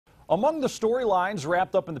Among the storylines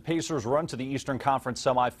wrapped up in the Pacers' run to the Eastern Conference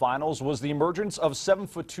semifinals was the emergence of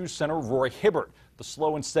 7'2" center Roy Hibbert. The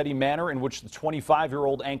slow and steady manner in which the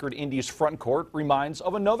 25-year-old anchored Indy's front court reminds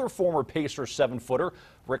of another former Pacers 7-footer,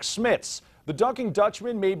 Rick Smits. The dunking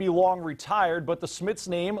Dutchman may be long retired, but the Smits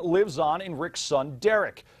name lives on in Rick's son,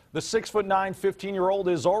 Derrik. The 6'9", 15-year-old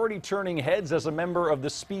is already turning heads as a member of the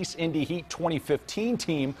Spieth Indy Heat 2015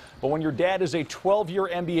 team. But when your dad is a 12-year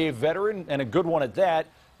NBA veteran, and a good one at that,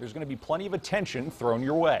 there's going to be plenty of attention thrown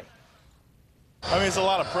your way. I mean, it's a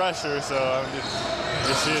lot of pressure, so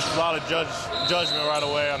it's a lot of judgment right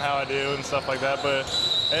away on how I do and stuff like that. But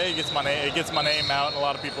hey, it gets my name out, and a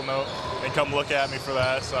lot of people know and come look at me for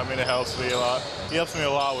that. So I mean, it helps me a lot. He helps me a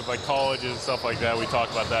lot with like colleges and stuff like that. We talk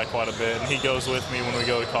about that quite a bit, and he goes with me when we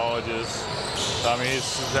go to colleges. So, I mean,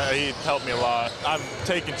 he helped me a lot. I've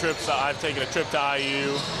taken a trip to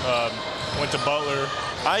IU. Went to Butler.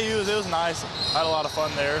 IU, it was nice. I had a lot of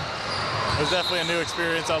fun there. It was definitely a new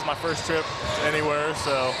experience. That was my first trip anywhere,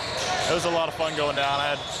 so it was a lot of fun going down.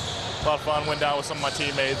 I had a lot of fun, went down with some of my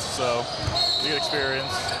teammates, so it was a good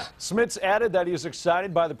experience. Smits added that he is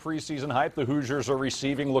excited by the preseason hype the Hoosiers are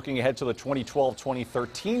receiving looking ahead to the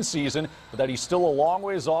 2012-2013 season, but that he's still a long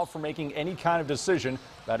ways off from making any kind of decision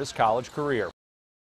about his college career.